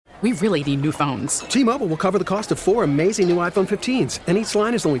We really need new phones. T-Mobile will cover the cost of 4 amazing new iPhone 15s, and each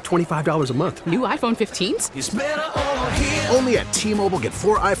line is only $25 a month. New iPhone 15s? It's better over here. Only at T-Mobile, get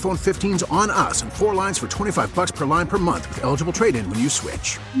 4 iPhone 15s on us and 4 lines for $25 per line per month with eligible trade-in when you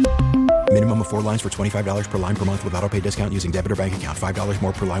switch. Minimum of 4 lines for $25 per line per month with autopay discount using debit or bank account. $5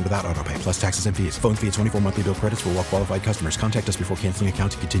 more per line without autopay, plus taxes and fees. Phone fee at 24 monthly bill credits for well-qualified customers. Contact us before canceling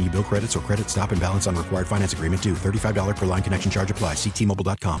account to continue bill credits or credit stop and balance on required finance agreement due. $35 per line connection charge applies. See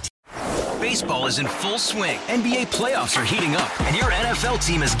T-Mobile.com. Baseball is in full swing. NBA playoffs are heating up, and your NFL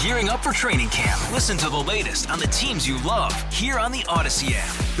team is gearing up for training camp. Listen to the latest on the teams you love here on the Odyssey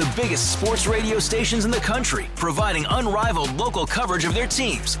app. The biggest sports radio stations in the country, providing unrivaled local coverage of their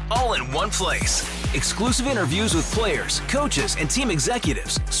teams, all in one place. Exclusive interviews with players, coaches, and team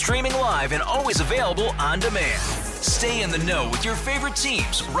executives, streaming live and always available on demand. Stay in the know with your favorite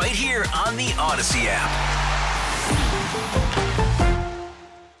teams right here on the Odyssey app.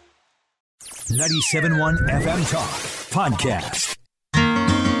 97.1 FM Talk Podcast.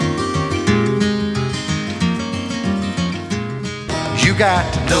 You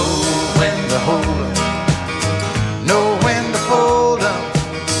got to know when to hold up, know when to fold up,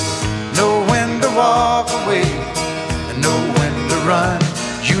 know when to walk away, and know when to run.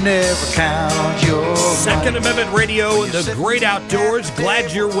 You never count your Second Amendment Radio and the great outdoors.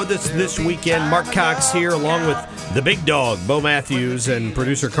 Glad you're with us this weekend. Mark Cox here along with the big dog, Bo Matthews, and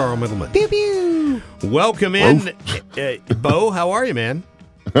producer Carl Middleman. Pew, pew. Welcome in. Bo, how are you, man?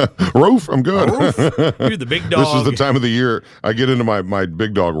 Roof, I'm good. You're the big dog. This is the time of the year I get into my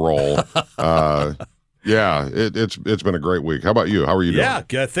big dog role. Yeah, it's been a great week. How about you? How are you doing?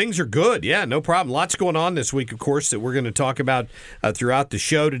 Yeah, things are good. Yeah, no problem. Lots going on this week, of course, that we're going to talk about throughout the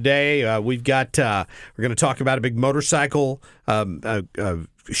show today. We're going to talk about a big motorcycle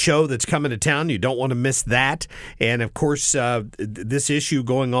show that's coming to town. You don't want to miss that. And, of course, this issue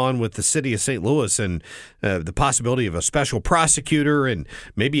going on with the city of St. Louis and the possibility of a special prosecutor and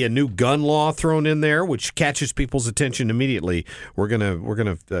maybe a new gun law thrown in there, which catches people's attention immediately. We're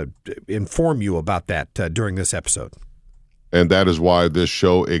gonna inform you about that during this episode. And that is why this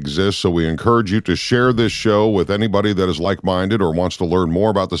show exists. So we encourage you to share this show with anybody that is like-minded or wants to learn more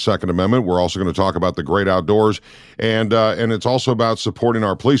about the Second Amendment. We're also going to talk about the great outdoors, and it's also about supporting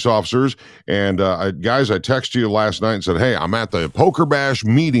our police officers. And guys, I texted you last night and said, hey, I'm at the Poker Bash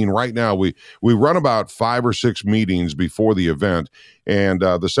meeting right now. We run about 5 or 6 meetings before the event, and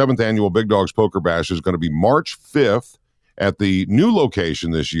the 7th annual Big Dogs Poker Bash is going to be March 5th. At the new location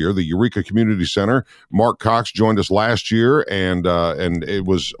this year, the Eureka Community Center. Mark Cox joined us last year, and it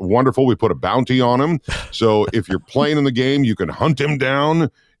was wonderful. We put a bounty on him. So if you're playing in the game, you can hunt him down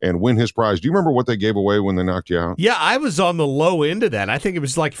and win his prize. Do you remember what they gave away when they knocked you out? Yeah, I was on the low end of that. I think it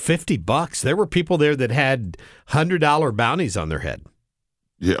was like $50. There were people there that had $100 bounties on their head.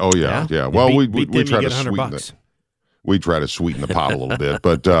 Yeah. Oh, yeah. Yeah. Well, we try to sweeten it. We try to sweeten the pot a little bit,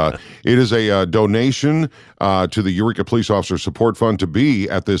 but it is a donation to the Eureka Police Officer Support Fund to be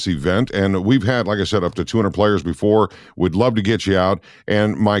at this event. And we've had, like I said, up to 200 players before. We'd love to get you out.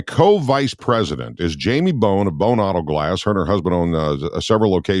 And my co-vice president is Jamie Bone of Bone Auto Glass. Her and her husband own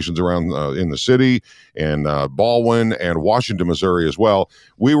several locations around in the city and Baldwin and Washington, Missouri as well.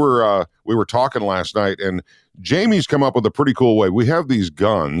 We were talking last night, and Jamie's come up with a pretty cool way. We have these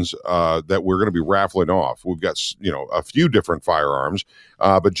guns that we're going to be raffling off. We've got, a few different firearms.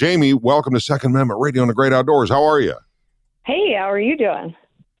 But Jamie, welcome to Second Amendment Radio and the Great Outdoors. How are you? Hey, how are you doing?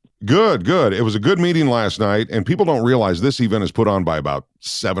 Good. It was a good meeting last night, and people don't realize this event is put on by about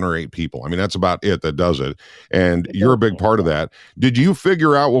 7 or 8 people. I mean, that's about it that does it, and you're a big part of that. Did you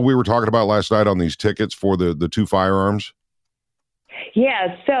figure out what we were talking about last night on these tickets for the 2 firearms?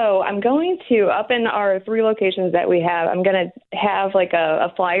 Yeah, so I'm going to, up in our 3 locations that we have, I'm going to have like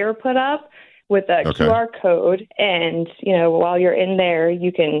a flyer put up with a QR code. And, while you're in there,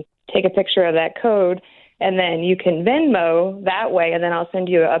 you can take a picture of that code and then you can Venmo that way. And then I'll send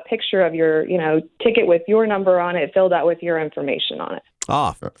you a picture of your, ticket with your number on it, filled out with your information on it.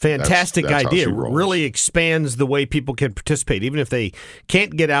 Ah, fantastic idea. Really expands the way people can participate. Even if they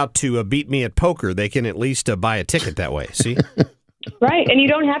can't get out to beat me at poker, they can at least buy a ticket that way. See? Right, and you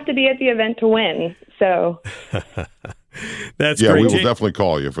don't have to be at the event to win. So that's great. We will definitely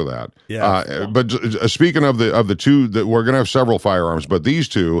call you for that. Yeah. But speaking of the 2, that we're going to have several firearms, but these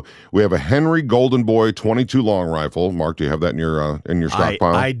 2, we have a Henry Golden Boy 22 long rifle. Mark, do you have that in your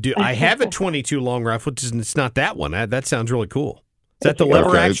stockpile? I do. I have a 22 long rifle. It's not that one. That sounds really cool. Is that the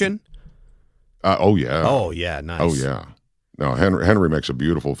lever action? Oh yeah. Oh yeah. Nice. Oh yeah. No, Henry makes a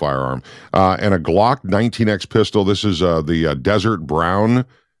beautiful firearm. And a Glock 19X pistol. This is the Desert Brown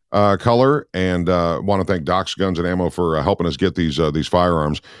color, and want to thank Doc's Guns and Ammo for helping us get these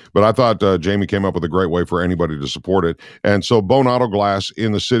firearms. But I thought Jamie came up with a great way for anybody to support it. And so Bone Auto Glass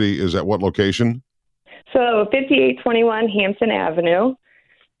in the city is at what location? So 5821 Hampton Avenue.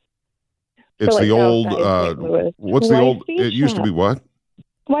 It's the old, what's the old, it used to be what?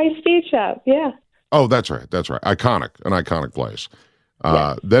 White Speed Shop, yeah. Oh, that's right. An iconic place.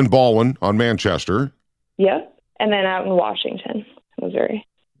 Then Baldwin on Manchester. Yep. And then out in Washington, Missouri.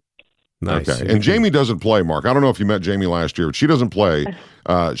 Nice. Okay. And Jamie doesn't play, Mark. I don't know if you met Jamie last year, but she doesn't play.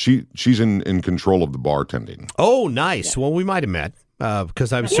 She's in control of the bartending. Oh, nice. Well, we might have met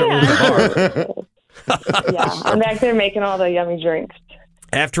because I was certainly at the bar. Yeah, I'm back there making all the yummy drinks.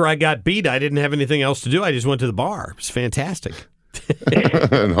 After I got beat, I didn't have anything else to do. I just went to the bar. It was fantastic.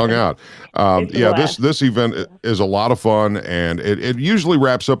 And hung out. This event is a lot of fun, and it usually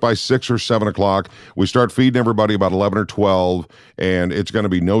wraps up by 6 or 7 o'clock. We start feeding everybody about 11 or 12, and it's going to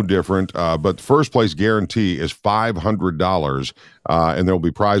be no different. But first place guarantee is $500, and there will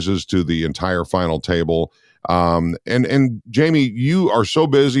be prizes to the entire final table. And Jamie, you are so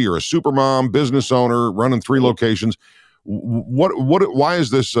busy. You're a super mom, business owner, running 3 locations. Why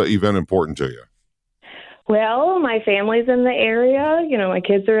is this event important to you? Well, my family's in the area. You know, my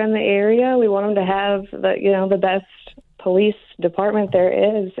kids are in the area. We want them to have the best police department there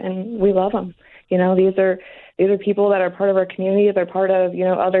is, and we love them. You know, these are people that are part of our community. They're part of,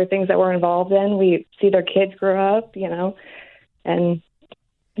 other things that we're involved in. We see their kids grow up, and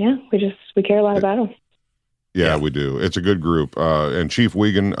yeah, we care a lot about them. Yeah, we do. It's a good group. And Chief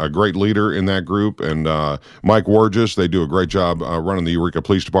Wiegand, a great leader in that group, and Mike Wargis, they do a great job running the Eureka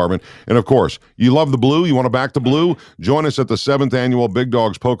Police Department. And, of course, you love the blue, you want to back the blue? Join us at the 7th Annual Big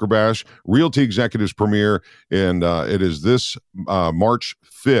Dogs Poker Bash, Realty Executives premiere, and it is this March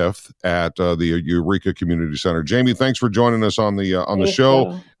 5th at the Eureka Community Center. Jamie, thanks for joining us on the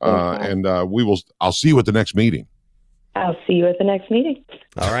show, and I'll see you at the next meeting. I'll see you at the next meeting.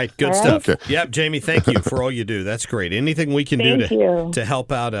 All right, good stuff. Okay. Yep, Jamie, thank you for all you do. That's great. Anything we can do to help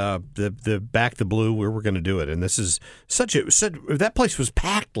out the Back the Blue, we're going to do it. And this is that place was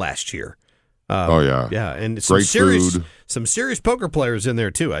packed last year. Yeah, and some serious poker players in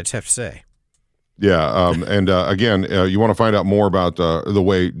there too. I just have to say. Yeah, and again, you want to find out more about the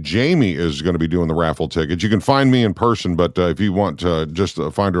way Jamie is going to be doing the raffle tickets. You can find me in person, but if you want to just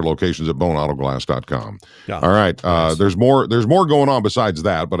find her locations at boneautoglass.com. Oh, all right, nice. There's more going on besides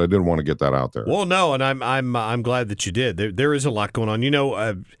that, but I didn't want to get that out there. Well, no, and I'm glad that you did. There is a lot going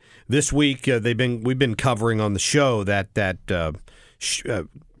on. This week we've been covering on the show that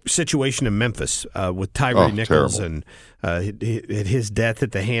situation in Memphis with Tyree Nichols terrible. And his death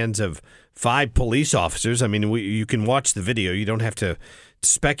at the hands of 5 police officers. I mean, you can watch the video. You don't have to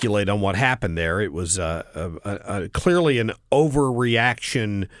speculate on what happened there. It was clearly an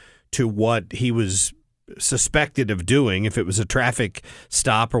overreaction to what he was suspected of doing, if it was a traffic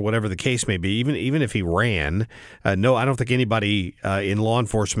stop or whatever the case may be, even if he ran. No, I don't think anybody in law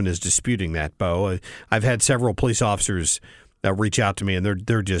enforcement is disputing that, Bo. I've had several police officers reach out to me, and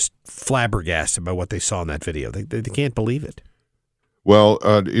they're just flabbergasted by what they saw in that video. They can't believe it. Well,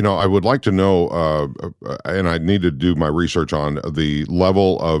 I would like to know, and I need to do my research on the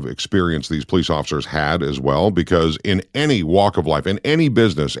level of experience these police officers had as well, because in any walk of life, in any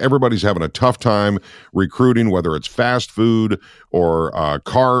business, everybody's having a tough time recruiting, whether it's fast food or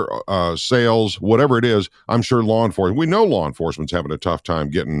car sales, whatever it is. I'm sure we know law enforcement's having a tough time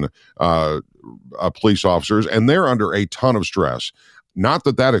getting police officers, and they're under a ton of stress. Not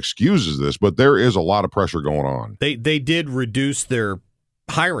that excuses this, but there is a lot of pressure going on. They did reduce their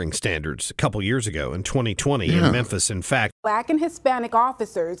hiring standards a couple years ago in 2020 in Memphis. In fact, Black and Hispanic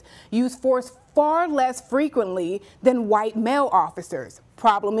officers use force far less frequently than white male officers.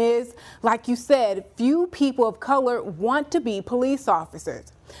 Problem is, like you said, few people of color want to be police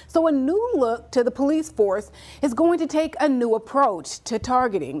officers. So a new look to the police force is going to take a new approach to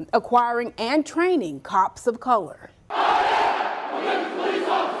targeting, acquiring, and training cops of color.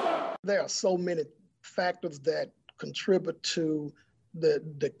 There are so many factors that contribute to the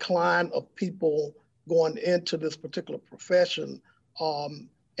decline of people going into this particular profession,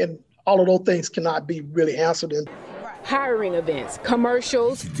 and all of those things cannot be really answered in Hiring events,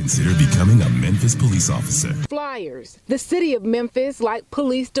 commercials. Consider becoming a Memphis police officer. Flyers. The city of Memphis, like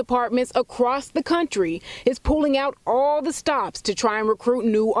police departments across the country, is pulling out all the stops to try and recruit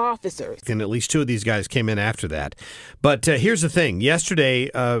new officers. And at least 2 of these guys came in after that. But here's the thing. Yesterday,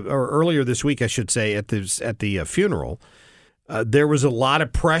 or earlier this week, I should say, at the funeral, there was a lot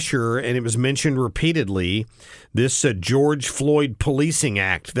of pressure, and it was mentioned repeatedly, this George Floyd Policing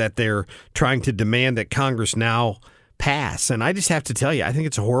Act that they're trying to demand that Congress now pass. And I just have to tell you, I think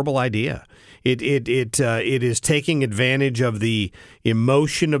it's a horrible idea. It is taking advantage of the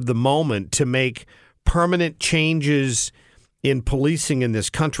emotion of the moment to make permanent changes in policing in this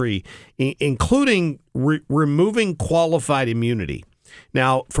country, including removing qualified immunity.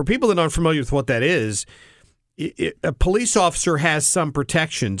 Now, for people that aren't familiar with what that is, a police officer has some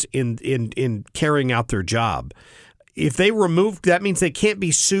protections in carrying out their job. If they remove, that means they can't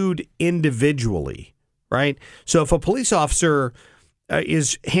be sued individually, right? So if a police officer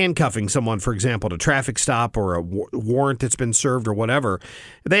is handcuffing someone, for example, at a traffic stop or a warrant that's been served or whatever,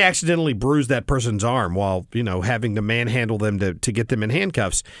 they accidentally bruise that person's arm while, having to manhandle them to get them in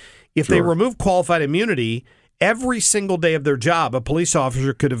handcuffs. If they remove qualified immunity, every single day of their job, a police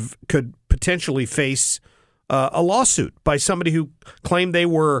officer could potentially face a lawsuit by somebody who claimed they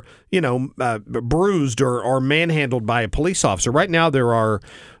were, bruised or manhandled by a police officer. Right now, there are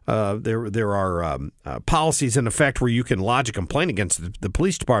policies in effect where you can lodge a complaint against the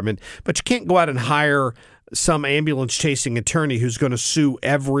police department, but you can't go out and hire some ambulance chasing attorney who's going to sue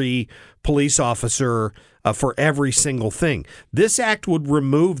every police officer for every single thing. This act would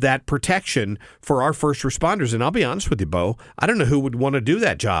remove that protection for our first responders. And I'll be honest with you, Bo, I don't know who would want to do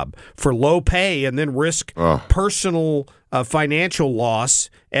that job for low pay and then risk personal financial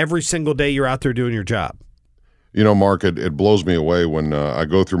loss every single day you're out there doing your job. Mark, it blows me away when I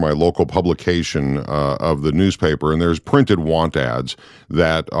go through my local publication of the newspaper, and there's printed want ads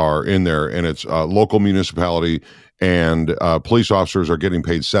that are in there, and it's local municipality, and police officers are getting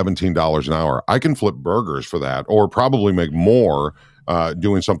paid $17 an hour. I can flip burgers for that, or probably make more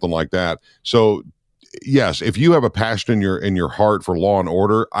doing something like that. So, yes, if you have a passion in your heart for law and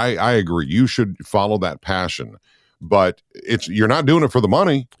order, I agree. You should follow that passion. But you're not doing it for the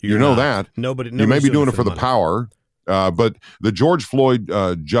money. You know that. You may be doing it for the power. But the George Floyd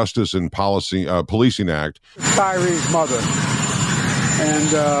Justice and Policing Act. Tyree's mother, and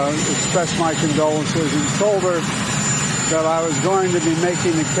expressed my condolences and told her that I was going to be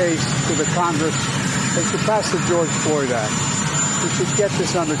making the case to the Congress that to pass the George Floyd Act. We should get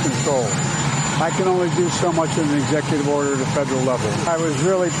this under control. I can only do so much in an executive order at a federal level. I was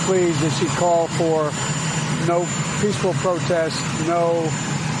really pleased that she called for no peaceful protest, no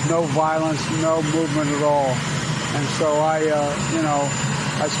violence, no movement at all. And so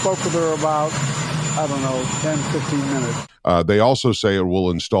I spoke with her about, 10, 15 minutes. They also say it will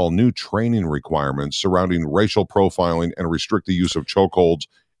install new training requirements surrounding racial profiling and restrict the use of chokeholds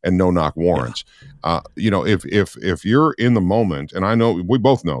and no-knock warrants. Yeah. If you're in the moment, and I know, we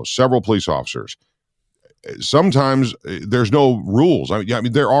both know, several police officers, sometimes there's no rules. I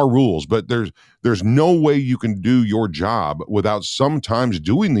mean, there are rules, but there's no way you can do your job without sometimes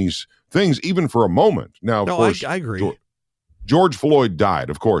doing these things, even for a moment. Now, of course, I agree. George Floyd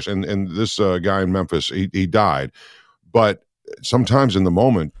died, of course, and this guy in Memphis, he died. But sometimes in the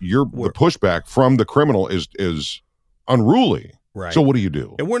moment, the pushback from the criminal is unruly. Right. So what do you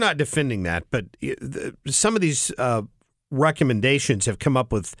do? And we're not defending that, but some of these recommendations have come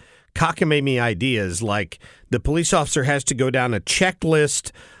up with cockamamie ideas, like the police officer has to go down a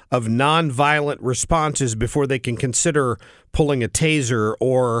checklist of nonviolent responses before they can consider pulling a taser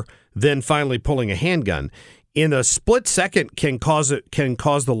or then finally pulling a handgun. In a split second can cause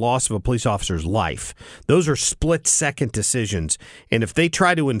the loss of a police officer's life. Those are split-second decisions. And if they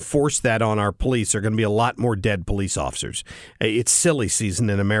try to enforce that on our police, there are going to be a lot more dead police officers. It's silly season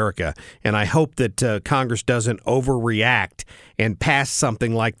in America, and I hope that Congress doesn't overreact and pass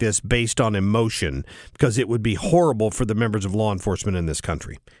something like this based on emotion, because it would be horrible for the members of law enforcement in this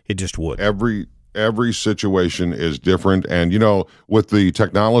country. It just would. Every situation is different. And, with the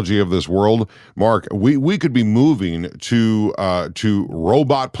technology of this world, Mark, we could be moving to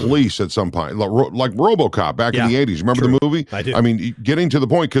robot police at some point, like RoboCop back in the 80s. Remember the movie? I do. I mean, getting to the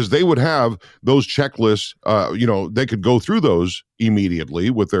point, because they would have those checklists, they could go through those immediately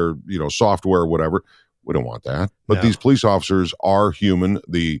with their, software or whatever. We don't want that. But these police officers are human.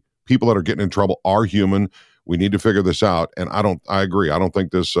 The people that are getting in trouble are human. We need to figure this out. And I agree. I don't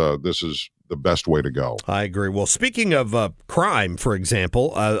think this is the best way to go. I agree. Well, speaking of crime, for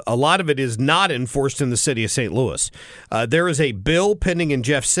example, a lot of it is not enforced in the city of St. Louis. There is a bill pending in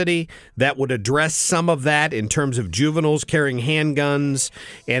Jeff City that would address some of that in terms of juveniles carrying handguns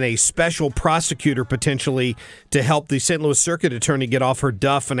and a special prosecutor potentially to help the St. Louis Circuit Attorney get off her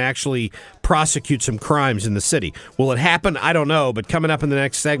duff and actually prosecute some crimes in the city. Will it happen? I don't know. But coming up in the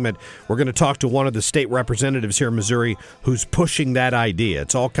next segment, we're going to talk to one of the state representatives here in Missouri who's pushing that idea.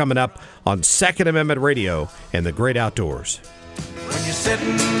 It's all coming up on Second Amendment Radio and the Great Outdoors. When you're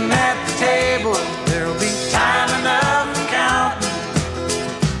sitting at the table, there'll be time enough for counting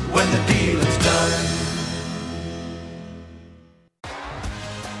when the deal is done.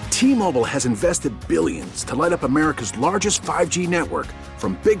 T-Mobile has invested billions to light up America's largest 5G network,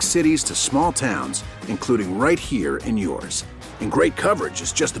 from big cities to small towns, including right here in yours. And great coverage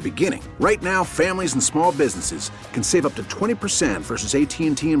is just the beginning. Right now, families and small businesses can save up to 20% versus AT&T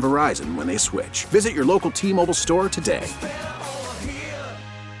and Verizon when they switch. Visit your local T-Mobile store today.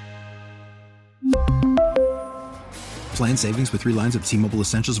 Plan savings with 3 lines of T-Mobile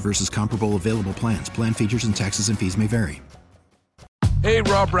Essentials versus comparable available plans. Plan features and taxes and fees may vary. Hey,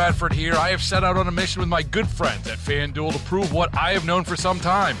 Rob Bradford here. I have set out on a mission with my good friends at FanDuel to prove what I have known for some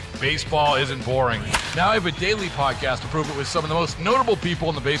time. Baseball isn't boring. Now I have a daily podcast to prove it with some of the most notable people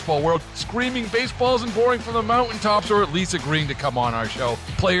in the baseball world, screaming baseball isn't boring from the mountaintops, or at least agreeing to come on our show.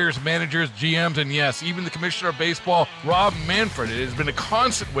 Players, managers, GMs, and yes, even the commissioner of baseball, Rob Manfred. It has been a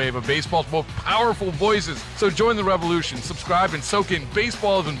constant wave of baseball's most powerful voices. So join the revolution. Subscribe and soak in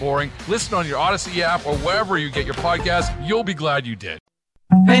Baseball Isn't Boring. Listen on your Odyssey app or wherever you get your podcast. You'll be glad you did.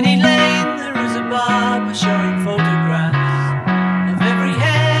 Penny Lane, there is a barber showing photographs of every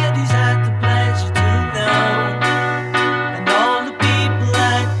head he's had the pleasure to know, and all the people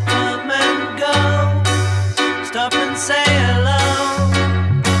that come and go. Stop and say hello.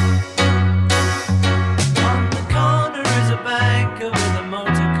 On the corner is a banker with a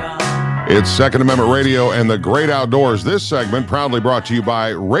motor car. It's Second Amendment Radio and the Great Outdoors. This segment proudly brought to you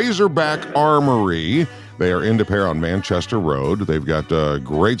by Razorback Armory. They are in Des Peres on Manchester Road. They've got a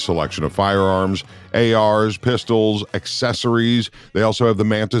great selection of firearms, ARs, pistols, accessories. They also have the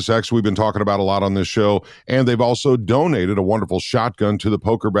Mantis X we've been talking about a lot on this show. And they've also donated a wonderful shotgun to the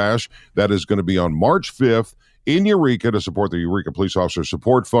Poker Bash that is going to be on March 5th in Eureka to support the Eureka Police Officer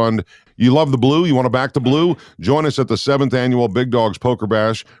Support Fund. You love the blue? You want to back the blue? Join us at the 7th Annual Big Dogs Poker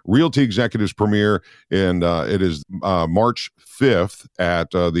Bash Realty Executives Premiere, and it is March 5th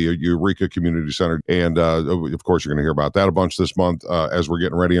at the Eureka Community Center. And, of course, you're going to hear about that a bunch this month as we're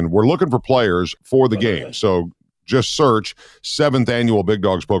getting ready. And we're looking for players for the game. So just search 7th Annual Big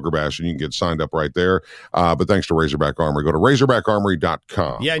Dogs Poker Bash, and you can get signed up right there. But thanks to Razorback Armory. Go to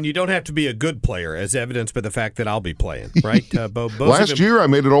RazorbackArmory.com. Yeah, and you don't have to be a good player, as evidenced by the fact that I'll be playing, right? Last year, I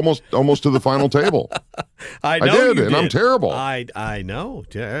made it almost to the final table. I know I did, you and I'm terrible. I know.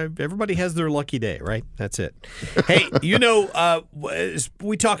 Everybody has their lucky day, right? That's it. Hey,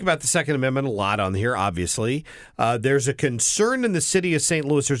 we talk about the Second Amendment a lot on here, obviously. There's a concern in the city of St.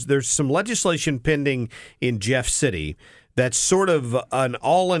 Louis. There's some legislation pending in Jeff City that's sort of an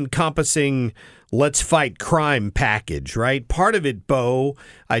all-encompassing let's fight crime package, right? Part of it, Bo,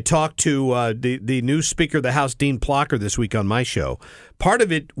 I talked to the new Speaker of the House, Dean Plocker, this week on my show. Part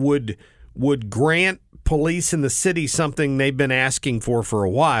of it would grant police in the city something they've been asking for a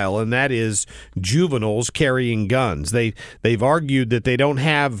while, and that is juveniles carrying guns. They've argued that they don't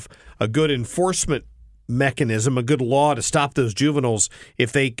have a good enforcement mechanism, a good law to stop those juveniles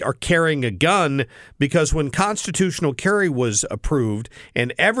if they are carrying a gun, because when constitutional carry was approved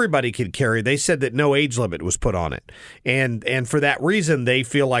and everybody could carry, they said that no age limit was put on it. And for that reason, they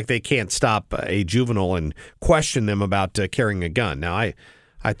feel like they can't stop a juvenile and question them about carrying a gun. Now,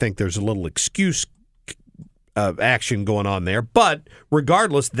 I think there's a little excuse action going on there. But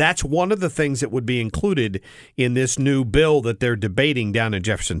regardless, that's one of the things that would be included in this new bill that they're debating down in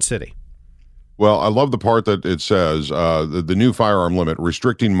Jefferson City. Well, I love the part that it says the new firearm limit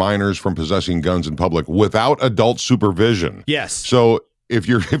restricting minors from possessing guns in public without adult supervision. Yes. So if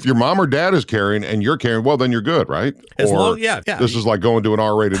your mom or dad is carrying and you're carrying, well, then you're good, right? Yeah. This is like going to an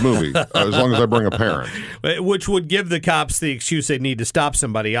R-rated movie, as long as I bring a parent. Which would give the cops the excuse they need to stop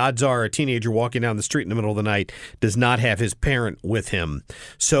somebody. Odds are a teenager walking down the street in the middle of the night does not have his parent with him.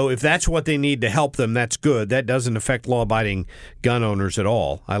 So if that's what they need to help them, that's good. That doesn't affect law-abiding gun owners at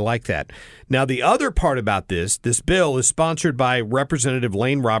all. I like that. Now, the other part about this bill is sponsored by Representative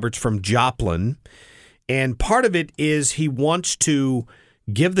Lane Roberts from Joplin, and part of it is he wants to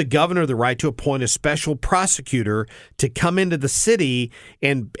give the governor the right to appoint a special prosecutor to come into the city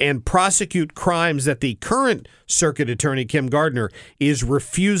and prosecute crimes that the current circuit attorney, Kim Gardner, is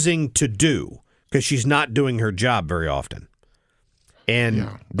refusing to do because she's not doing her job very often. And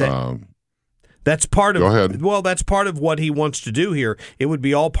that's part of, go ahead. Well, that's part of what he wants to do here. It would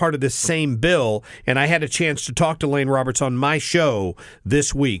be all part of this same bill. And I had a chance to talk to Lane Roberts on my show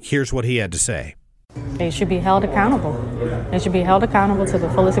this week. Here's what he had to say. They should be held accountable. They should be held accountable to the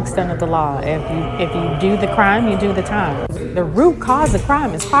fullest extent of the law. If you do the crime, you do the time. The root cause of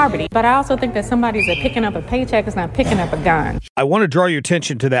crime is poverty. But I also think that somebody's picking up a paycheck is not picking up a gun. I want to draw your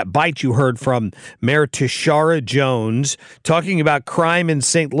attention to that bite you heard from Mayor Tishara Jones talking about crime in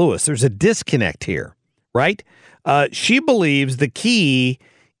St. Louis. There's a disconnect here, right? She believes the key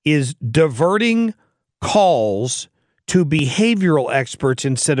is diverting calls to behavioral experts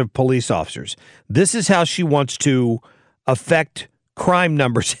instead of police officers. This is how she wants to affect crime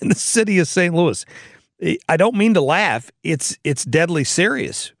numbers in the city of St. Louis. I don't mean to laugh. It's deadly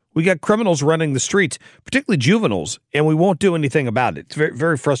serious. We got criminals running the streets, particularly juveniles, and we won't do anything about it. It's very,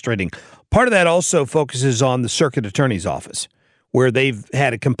 very frustrating. Part of that also focuses on the circuit attorney's office, where they've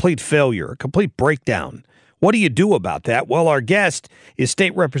had a complete failure, a complete breakdown. What do you do about that? Well, our guest is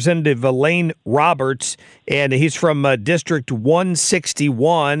State Representative Elaine Roberts, and he's from District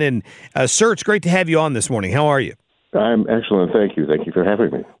 161. And, sir, it's great to have you on this morning. How are you? I'm excellent. Thank you. Thank you for having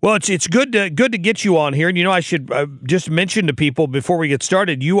me. Well, it's good to get you on here. And, I should just mention to people before we get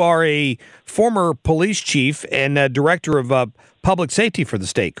started, you are a former police chief and director of public safety for the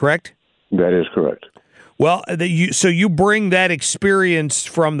state, correct? That is correct. Well, so you bring that experience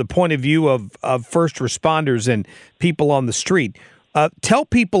from the point of view of first responders and people on the street. Tell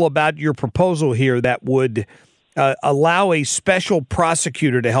people about your proposal here that would allow a special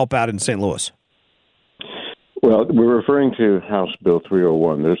prosecutor to help out in St. Louis. Well, we're referring to House Bill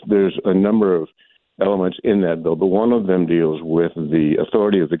 301. There's a number of elements in that bill, but one of them deals with the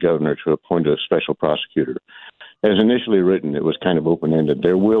authority of the governor to appoint a special prosecutor. As initially written, it was kind of open-ended.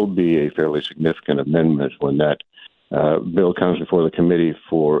 There will be a fairly significant amendment when that bill comes before the committee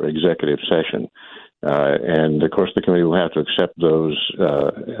for executive session. And, of course, the committee will have to accept those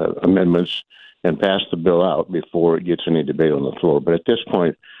amendments and pass the bill out before it gets any debate on the floor. But at this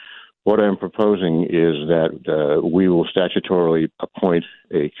point, what I'm proposing is that we will statutorily appoint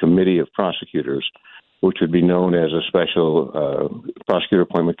a committee of prosecutors, which would be known as a special prosecutor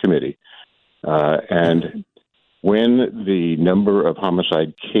appointment committee. And when the number of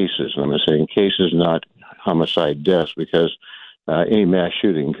homicide cases, and I'm saying cases, not homicide deaths, because any mass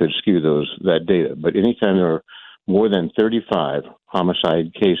shooting could skew that data. But anytime there are more than 35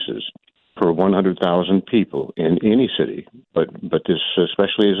 homicide cases per 100,000 people in any city, but this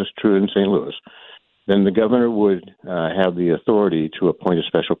especially is true in St. Louis, then the governor would have the authority to appoint a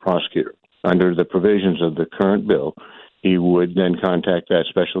special prosecutor. Under the provisions of the current bill, he would then contact that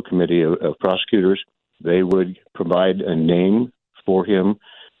special committee of prosecutors. They would provide a name for him,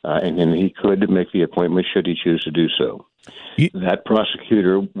 and then he could make the appointment should he choose to do so. That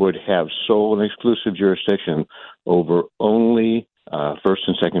prosecutor would have sole and exclusive jurisdiction over only first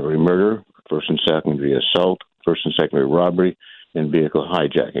and second-degree murder, first and second-degree assault, first and second-degree robbery, and vehicle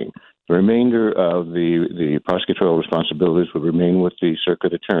hijacking. The remainder of the prosecutorial responsibilities would remain with the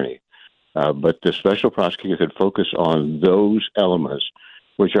circuit attorney. But the special prosecutor could focus on those elements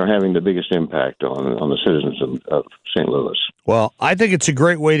which are having the biggest impact on the citizens of St. Louis. Well, I think it's a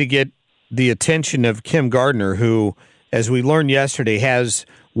great way to get the attention of Kim Gardner, who, as we learned yesterday, has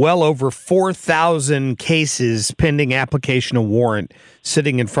well over 4,000 cases pending application of warrant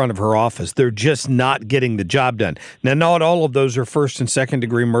sitting in front of her office. They're just not getting the job done. Now, not all of those are first and second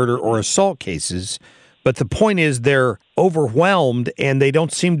degree murder or assault cases, but the point is they're overwhelmed and they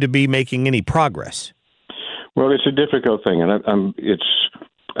don't seem to be making any progress. Well, it's a difficult thing, and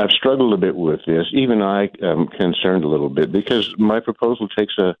I've struggled a bit with this. Even I am concerned a little bit because my proposal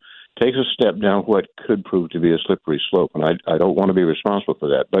takes a step down what could prove to be a slippery slope, and I don't want to be responsible for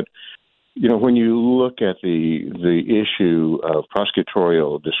that. But when you look at the issue of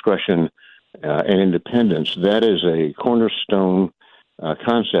prosecutorial discretion and independence, that is a cornerstone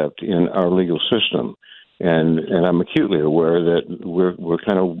concept in our legal system, and I'm acutely aware that we're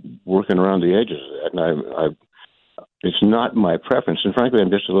kind of working around the edges of that, and it's not my preference, and frankly, I'm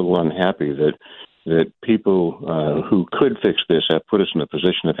just a little unhappy that people who could fix this have put us in a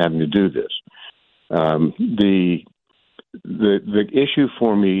position of having to do this. The issue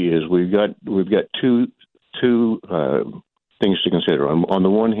for me is we've got two things to consider. On the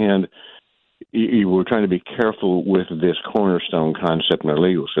one hand, we're trying to be careful with this cornerstone concept in our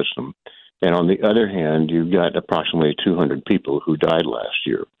legal system, and on the other hand, you've got approximately 200 people who died last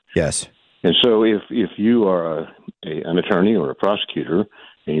year. Yes. And so if you are an attorney or a prosecutor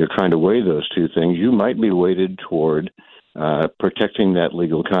and you're trying to weigh those two things, you might be weighted toward protecting that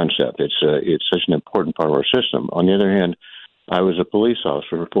legal concept. It's such an important part of our system. On the other hand, I was a police officer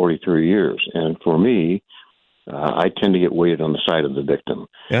for 43 years, and for me, I tend to get weighted on the side of the victim.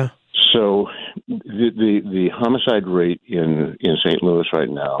 Yeah. So the homicide rate in St. Louis right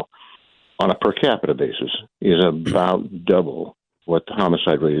now, on a per capita basis, is about double what the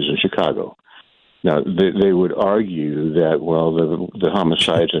homicide rate is in Chicago. Now, they would argue that, well, the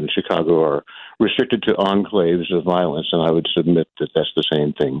homicides in Chicago are restricted to enclaves of violence, and I would submit that that's the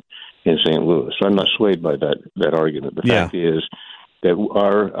same thing in St. Louis. So I'm not swayed by that argument. The fact is that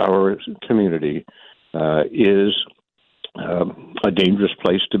our community is a dangerous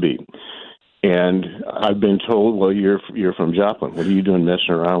place to be. And I've been told, well, you're from Joplin. What are you doing messing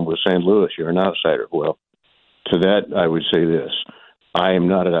around with St. Louis? You're an outsider. Well, to that, I would say this. I am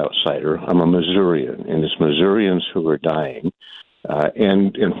not an outsider. I'm a Missourian, and it's Missourians who are dying.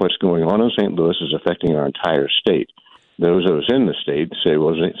 And what's going on in St. Louis is affecting our entire state. Those of us in the state say,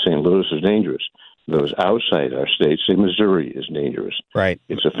 well, St. Louis is dangerous. Those outside our state say Missouri is dangerous. Right.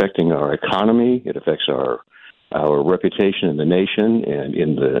 It's affecting our economy. It affects our reputation in the nation and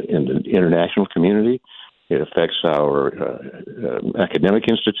in the international community. It affects our academic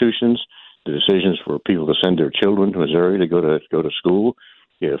institutions, the decisions for people to send their children to Missouri to go to school.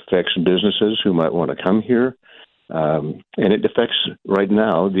 It affects businesses who might want to come here, and it affects right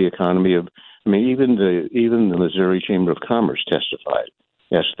now the economy of. I mean, even the Missouri Chamber of Commerce testified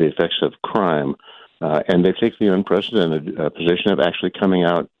as to the effects of crime, and they've taken the unprecedented position of actually coming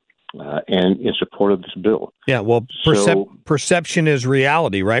out and in support of this bill. Yeah, well, perception is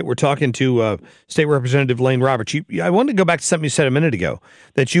reality, right? We're talking to State Representative Lane Roberts. I wanted to go back to something you said a minute ago,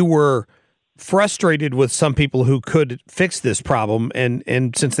 that you were frustrated with some people who could fix this problem,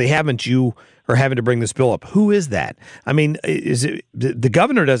 and since they haven't, you are having to bring this bill up. Who is that? I mean, is it the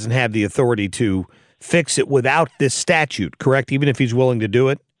governor doesn't have the authority to fix it without this statute, correct? Even if he's willing to do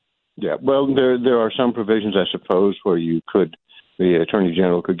it? Yeah, well, there are some provisions, I suppose, where the Attorney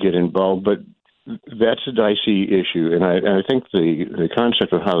General could get involved, but that's a dicey issue, and I think the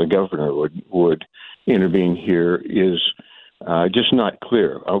concept of how the governor would intervene here is just not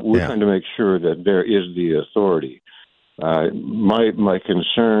clear. We're trying to make sure that there is the authority. My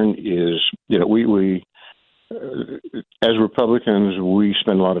concern is, we as Republicans, we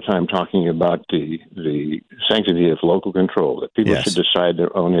spend a lot of time talking about the sanctity of local control, that people should decide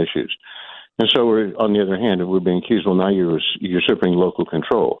their own issues. And so, on the other hand, we're being accused, well, now you're usurping local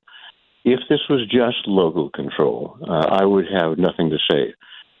control. If this was just local control, I would have nothing to say.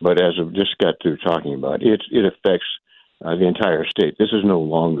 But as I've just got through talking about, it affects the entire state. This is no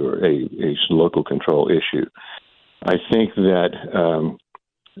longer a local control issue. I think that,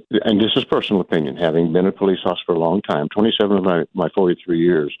 and this is personal opinion, having been a police officer for a long time, 27 of my 43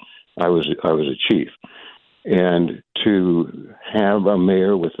 years, I was a chief. And to have a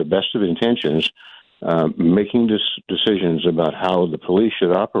mayor with the best of intentions making decisions about how the police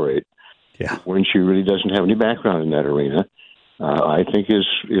should operate when she really doesn't have any background in that arena, I think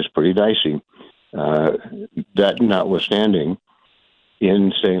is pretty dicey. That notwithstanding,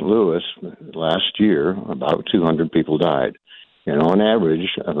 in St. Louis last year, about 200 people died. And on average,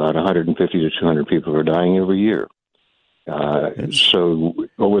 about 150 to 200 people are dying every year. So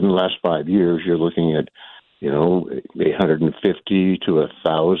over the last 5 years, you're looking at 850 to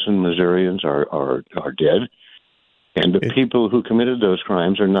 1,000 Missourians are dead. And the people who committed those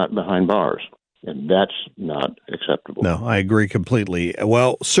crimes are not behind bars. And that's not acceptable. No, I agree completely.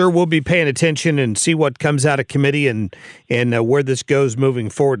 Well, sir, we'll be paying attention and see what comes out of committee and where this goes moving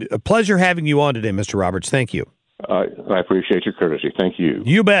forward. A pleasure having you on today, Mr. Roberts. Thank you. I appreciate your courtesy. Thank you.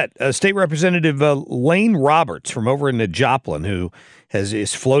 You bet. State Representative Lane Roberts from over in Joplin, who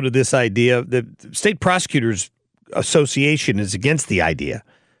has floated this idea. The State Prosecutors Association is against the idea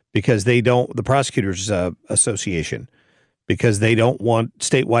because they don't, the Prosecutors Association, because they don't want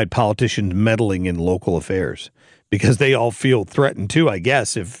statewide politicians meddling in local affairs, because they all feel threatened too, I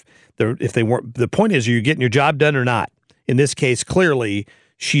guess, if they weren't. The point is, are you getting your job done or not? In this case, clearly,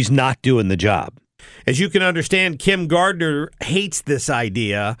 she's not doing the job. As you can understand, Kim Gardner hates this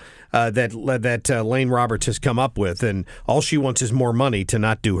idea that Lane Roberts has come up with, and all she wants is more money to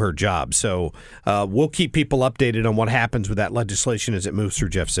not do her job. So we'll keep people updated on what happens with that legislation as it moves through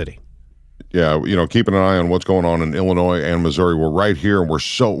Jeff City. Yeah, keeping an eye on what's going on in Illinois and Missouri. We're right here, and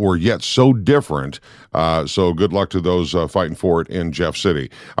we're yet so different. So good luck to those fighting for it in Jeff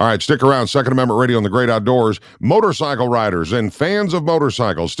City. All right, stick around. Second Amendment Radio on the Great Outdoors. Motorcycle riders and fans of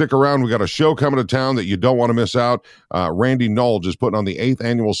motorcycles, stick around. We got a show coming to town that you don't want to miss out. Randy Nolge is putting on the 8th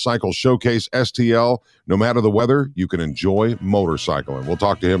Annual Cycle Showcase STL. No matter the weather, you can enjoy motorcycling. We'll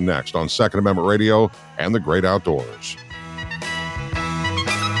talk to him next on Second Amendment Radio and the Great Outdoors.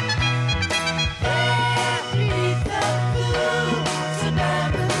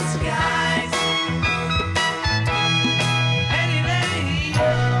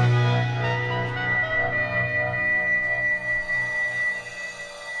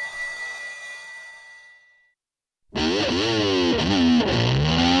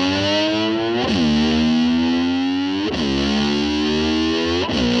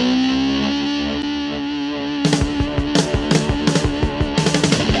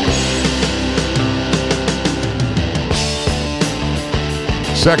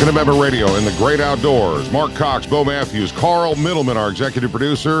 Second Amendment Radio in the great outdoors. Mark Cox, Bo Matthews, Carl Middleman, our executive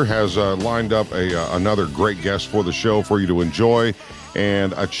producer, has lined up another great guest for the show for you to enjoy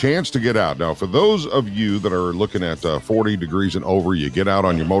and a chance to get out. Now, for those of you that are looking at 40 degrees and over, you get out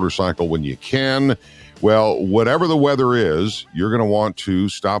on your motorcycle when you can. Well, whatever the weather is, you're going to want to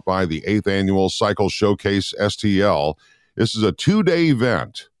stop by the 8th Annual Cycle Showcase STL. This is a 2-day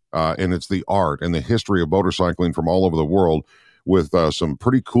event, and it's the art and the history of motorcycling from all over the world, with some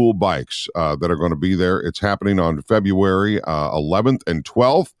pretty cool bikes that are going to be there. It's happening on February 11th and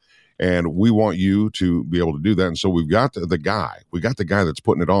 12th, and we want you to be able to do that. And so we've got the guy that's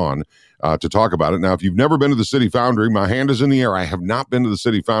putting it on to talk about it. Now, if you've never been to the City Foundry, my hand is in the air. I have not been to the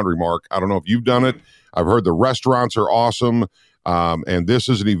City Foundry, Mark. I don't know if you've done it. I've heard the restaurants are awesome, and this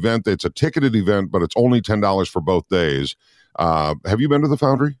is an event that's a ticketed event, but it's only $10 for both days. Have you been to the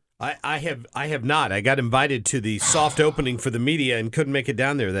Foundry? I have not. I got invited to the soft opening for the media and couldn't make it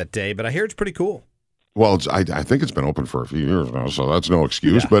down there that day, but I hear it's pretty cool. Well, I think it's been open for a few years now, so that's no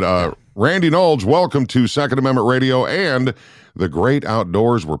excuse. Yeah. But Randy Knowles, welcome to Second Amendment Radio and the great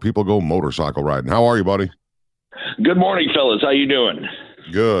outdoors where people go motorcycle riding. How are you, buddy? Good morning, fellas. How you doing?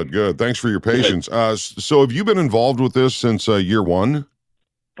 Good. Thanks for your patience. So have you been involved with this since year one?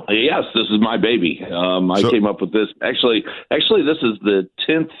 Yes, this is my baby. I came up with this. Actually, this is the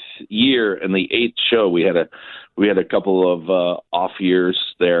 10th year and the 8th show. We had a couple of off years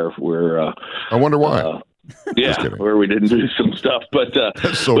there where I wonder why. Where we didn't do some stuff, but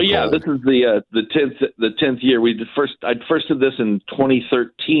yeah, this is the 10th year. I first did this in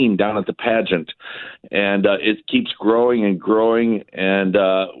 2013 down at the pageant, and it keeps growing and growing. And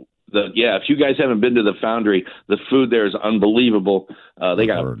if you guys haven't been to the Foundry, the food there is unbelievable. They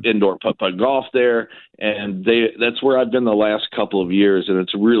got indoor putt-putt golf there, and that's where I've been the last couple of years, and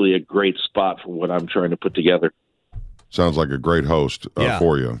it's really a great spot for what I'm trying to put together. Sounds like a great host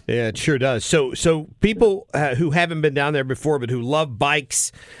for you. Yeah, it sure does. So people who haven't been down there before but who love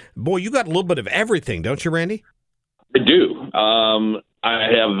bikes, boy, you got a little bit of everything, don't you, Randy? I do.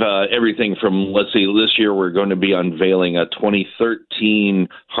 I have everything from, let's see, this year we're going to be unveiling a 2013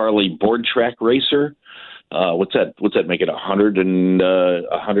 Harley board track racer. What's that make it,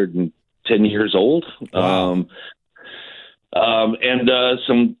 110 years old? Wow. And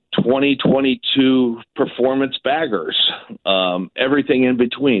some 2022 performance baggers, everything in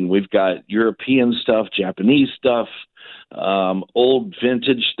between. We've got European stuff, Japanese stuff, old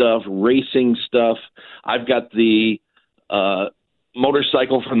vintage stuff, racing stuff. I've got the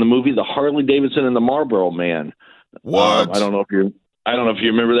motorcycle from the movie, the Harley Davidson and the Marlboro Man. What? I don't know if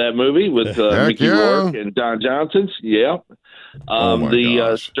you remember that movie with Mickey Rourke and Don Johnson. Yeah.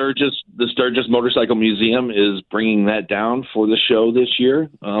 The Sturgis Motorcycle Museum is bringing that down for the show this year.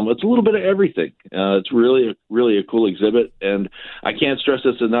 It's a little bit of everything. It's really a cool exhibit, and I can't stress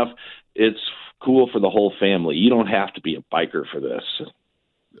this enough. It's cool for the whole family. You don't have to be a biker for this.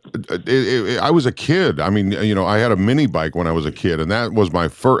 I was a kid. I mean, I had a mini bike when I was a kid, and that was my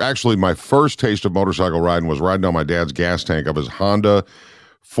first taste of motorcycle riding was riding on my dad's gas tank of his Honda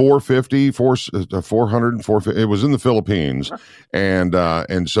 450. It was in the Philippines,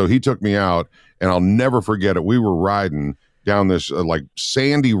 and so he took me out, and I'll never forget it. We were riding down this like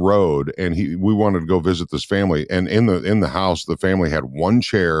sandy road, and we wanted to go visit this family, and in the house, the family had one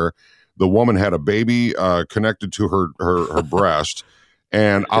chair. The woman had a baby connected to her breast.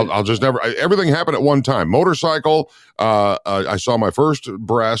 And I'll just never. Everything happened at one time. Motorcycle. I saw my first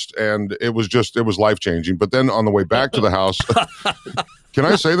breast, and it was life changing. But then on the way back to the house, can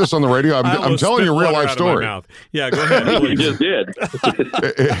I say this on the radio? I'm telling you a real life story. Yeah, go ahead. You just did.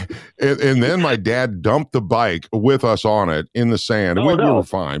 And then my dad dumped the bike with us on it in the sand. We were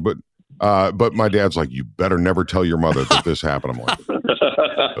fine, but my dad's like, "You better never tell your mother that this happened." I'm like,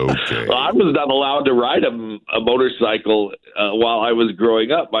 okay. Well, I was not allowed to ride a motorcycle while I was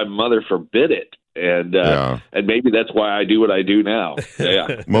growing up. My mother forbid it, and maybe that's why I do what I do now.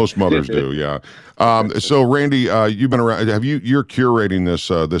 Yeah, most mothers do. Yeah. So, Randy, you've been around. You're curating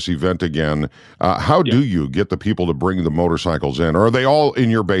this event again. How do you get the people to bring the motorcycles in, or are they all in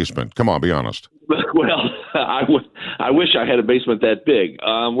your basement? Come on, be honest. Well, I wish I had a basement that big.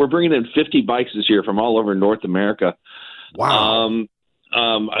 We're bringing in 50 bikes this year from all over North America. Wow.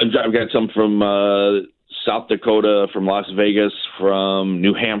 I've got some from South Dakota, from Las Vegas, from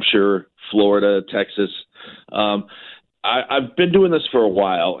New Hampshire, Florida, Texas. I've been doing this for a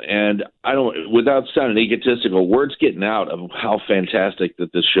while, and without sounding egotistical, word's getting out of how fantastic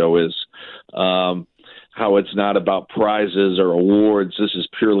that this show is. How it's not about prizes or awards. This is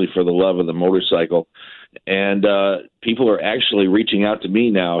purely for the love of the motorcycle. And people are actually reaching out to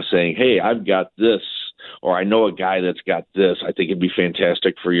me now saying, "Hey, I've got this or I know a guy that's got this. I think it'd be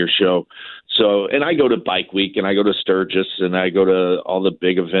fantastic for your show. So, and I go to Bike Week, and I go to Sturgis, and I go to all the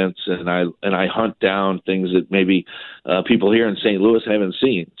big events, and I hunt down things that maybe people here in St. Louis haven't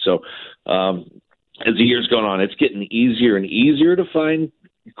seen. So, as the years going on, it's getting easier and easier to find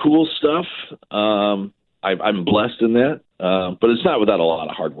cool stuff. I'm blessed in that, but it's not without a lot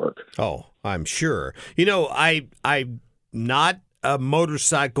of hard work. Oh, I'm sure. You know, I'm not a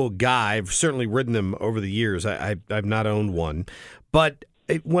motorcycle guy. I've certainly ridden them over the years. I've not owned one, but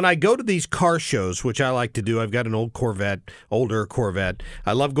when I go to these car shows, which I like to do, I've got an older Corvette.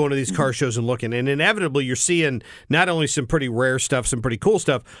 I love going to these car shows and looking, and inevitably you're seeing not only some pretty rare stuff, some pretty cool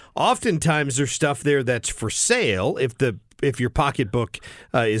stuff. Oftentimes there's stuff there that's for sale if your pocketbook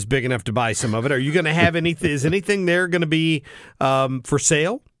is big enough to buy some of it. Are you going to have anything? Is anything there going to be for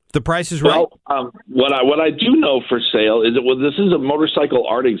sale? The price is right. Well, what I do know for sale is this is a motorcycle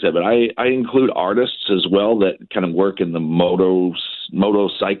art exhibit. I include artists as well that kind of work in the motorcycle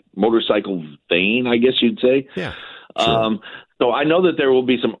vein, I guess you'd say. Yeah. Sure. So I know that there will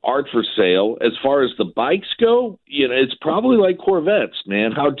be some art for sale. As far as the bikes go, it's probably like Corvettes,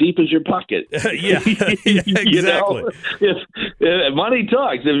 man. How deep is your pocket? Yeah, exactly. If money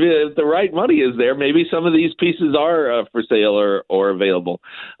talks, if the right money is there, maybe some of these pieces are for sale or available.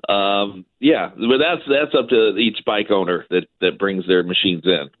 Yeah, but that's up to each bike owner that brings their machines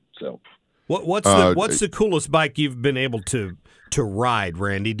in. So, what's the coolest bike you've been able to ride,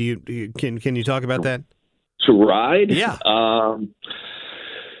 Randy? Can you talk about that? To ride? Yeah.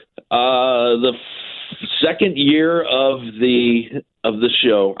 The second year of the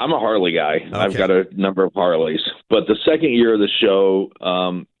show, I'm a Harley guy. Okay. I've got a number of Harleys. But the second year of the show,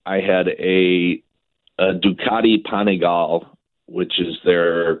 I had a Ducati Panigale, which is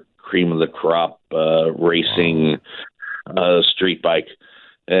their cream of the crop racing street bike.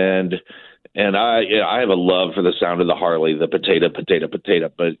 And I have a love for the sound of the Harley, the potato,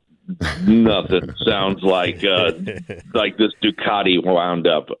 but nothing sounds like this Ducati wound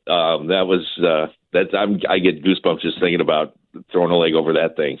up. I get goosebumps just thinking about throwing a leg over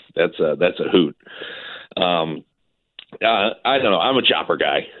that thing. That's a hoot. I don't know. I'm a chopper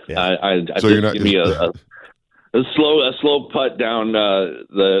guy. Yeah. So you're not give me a slow putt down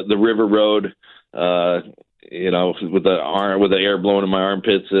the river road. With the air blowing in my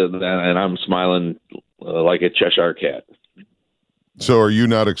armpits, and I'm smiling like a Cheshire cat. So are you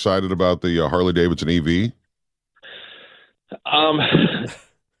not excited about the Harley-Davidson EV?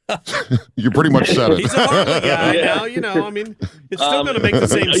 You pretty much said it. He's a Harley guy now, it's still going to make the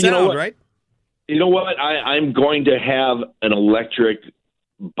same sound, right? You know what? I'm going to have an electric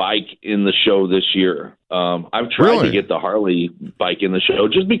bike in the show this year. I've tried to get the Harley bike in the show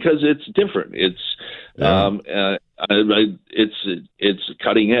just because it's different. It's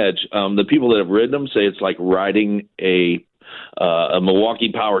cutting edge. The people that have ridden them say it's like riding a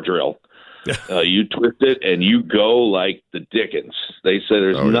Milwaukee power drill. You twist it and you go like the Dickens. They say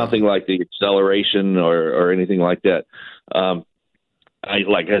there's nothing like the acceleration or anything like that.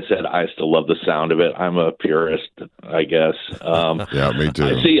 Like I said, I still love the sound of it. I'm a purist, I guess. Yeah, me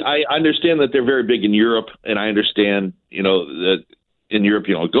too. I understand that they're very big in Europe, and I understand, that in Europe,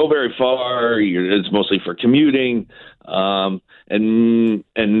 you don't go very far. It's mostly for commuting, and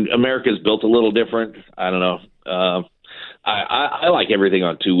America's built a little different. I don't know. I like everything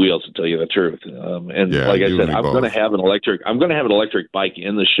on two wheels, to tell you the truth. Like I said, I'm going to have an electric bike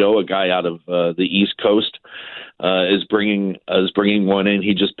in the show. A guy out of the East Coast is bringing one in.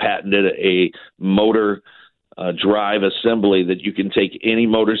 He just patented a motor drive assembly that you can take any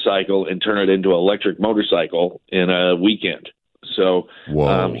motorcycle and turn it into an electric motorcycle in a weekend. So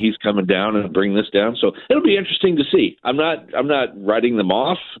he's coming down and bring this down. So it'll be interesting to see. I'm not writing them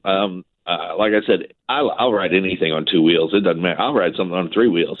off. Like I said, I'll ride anything on two wheels. It doesn't matter. I'll ride something on three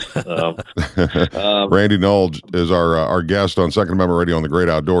wheels. Randy Knoll is our guest on Second Amendment Radio on the Great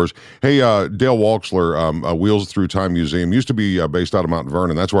Outdoors. Hey, Dale Walksler, Wheels Through Time Museum used to be based out of Mount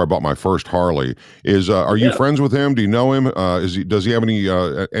Vernon. That's where I bought my first Harley. Are you friends with him? Do you know him? Does he have any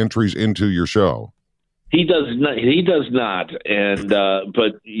entries into your show? He does not. And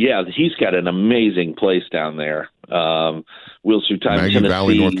but yeah, he's got an amazing place down there. Wheels Through Time, Maggie Tennessee,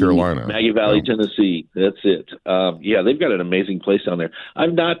 Valley, North Carolina. Maggie Valley, Tennessee. That's it. Yeah, they've got an amazing place down there.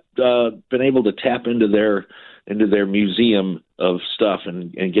 I've not been able to tap into their museum of stuff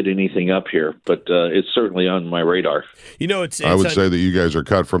and get anything up here, but it's certainly on my radar. I would say that you guys are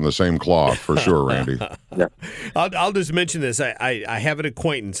cut from the same cloth for sure, Randy. Yeah. I'll just mention this. I have an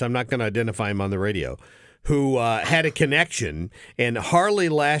acquaintance. I'm not going to identify him on the radio, who had a connection, and Harley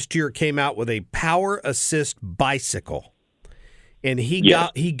last year came out with a power assist bicycle. and he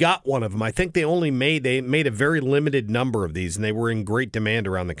got one of them. I think they made a very limited number of these, and they were in great demand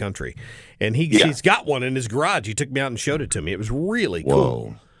around the country. And he's got one in his garage. He took me out and showed it to me. It was really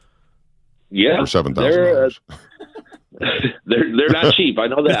cool. Yeah, for $7,000. They're not cheap. I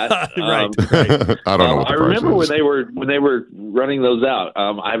know that. Right. I don't know. What the I remember when they were running those out.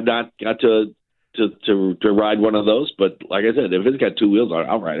 I've not got to ride one of those, but like I said, if it's got two wheels on it,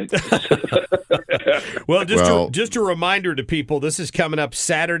 I'll ride it. Well, just a reminder to people, this is coming up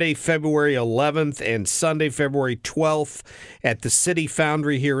Saturday, February 11th and Sunday, February 12th at the City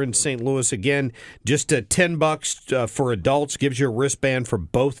Foundry here in St. Louis. Again, just $10 for adults, gives you a wristband for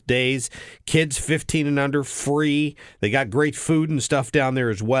both days. Kids 15 and under, free. They got great food and stuff down there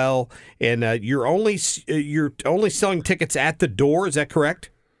as well. And you're only selling tickets at the door, is that correct?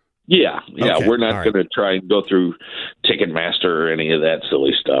 Yeah. Okay. We're not going to try and go through Ticketmaster or any of that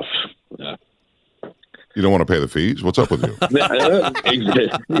silly stuff. You don't want to pay the fees? What's up with you?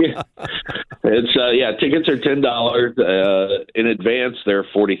 It's tickets are $10. In advance, they're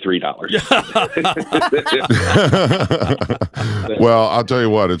 $43. Well, I'll tell you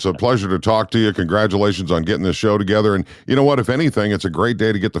what, it's a pleasure to talk to you. Congratulations on getting this show together. And you know what? If anything, it's a great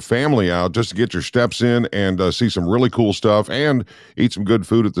day to get the family out just to get your steps in and see some really cool stuff and eat some good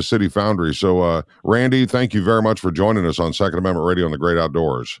food at the City Foundry. So, Randy, thank you very much for joining us on Second Amendment Radio on the Great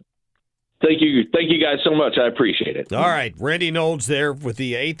Outdoors. Thank you guys so much. I appreciate it. All right, Randy Knowles there with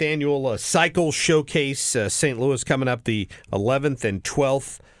the 8th annual Cycle Showcase, St. Louis, coming up the 11th and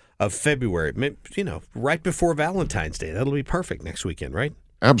 12th of February. Right before Valentine's Day. That'll be perfect next weekend, right?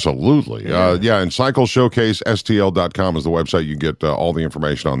 Absolutely. Yeah. And Cycle Showcase, STL.com is the website. You get all the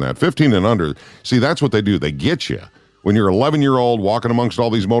information on that. 15 and under. See, that's what they do. They get you. When you're 11-year-old walking amongst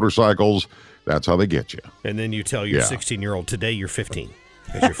all these motorcycles, that's how they get you. And then you tell your 16-year-old, today you're 15.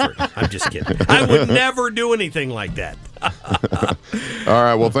 I'm just kidding. I would never do anything like that. All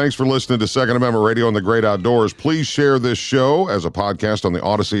right. Well, thanks for listening to Second Amendment Radio and the Great Outdoors. Please share this show as a podcast on the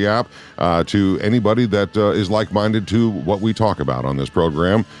Odyssey app to anybody that is like-minded to what we talk about on this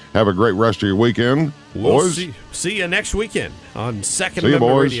program. Have a great rest of your weekend, boys. We'll see you next weekend on Second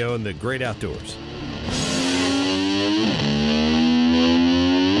Amendment Radio and the Great Outdoors.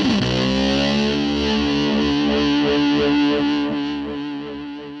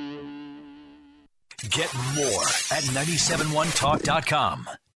 Get more at 971talk.com.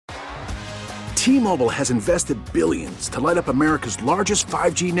 T-Mobile has invested billions to light up America's largest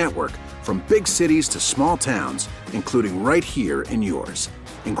 5G network, from big cities to small towns, including right here in yours.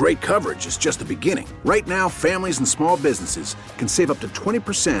 And great coverage is just the beginning. Right now, families and small businesses can save up to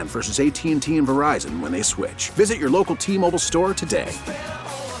 20% versus AT&T and Verizon when they switch. Visit your local T-Mobile store today.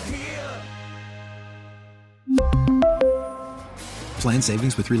 Plan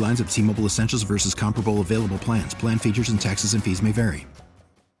savings with 3 lines of T-Mobile Essentials versus comparable available plans. Plan features and taxes and fees may vary.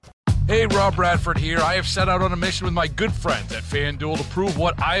 Hey, Rob Bradford here. I have set out on a mission with my good friends at FanDuel to prove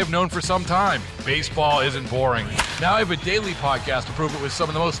what I have known for some time. Baseball isn't boring. Now I have a daily podcast to prove it with some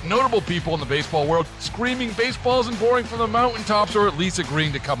of the most notable people in the baseball world, screaming baseball isn't boring from the mountaintops, or at least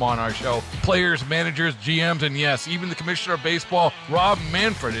agreeing to come on our show. Players, managers, GMs, and yes, even the commissioner of baseball, Rob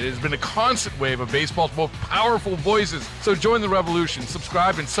Manfred. It has been a constant wave of baseball's most powerful voices. So join the revolution.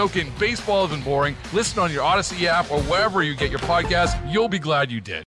 Subscribe and soak in Baseball Isn't Boring. Listen on your Odyssey app or wherever you get your podcasts. You'll be glad you did.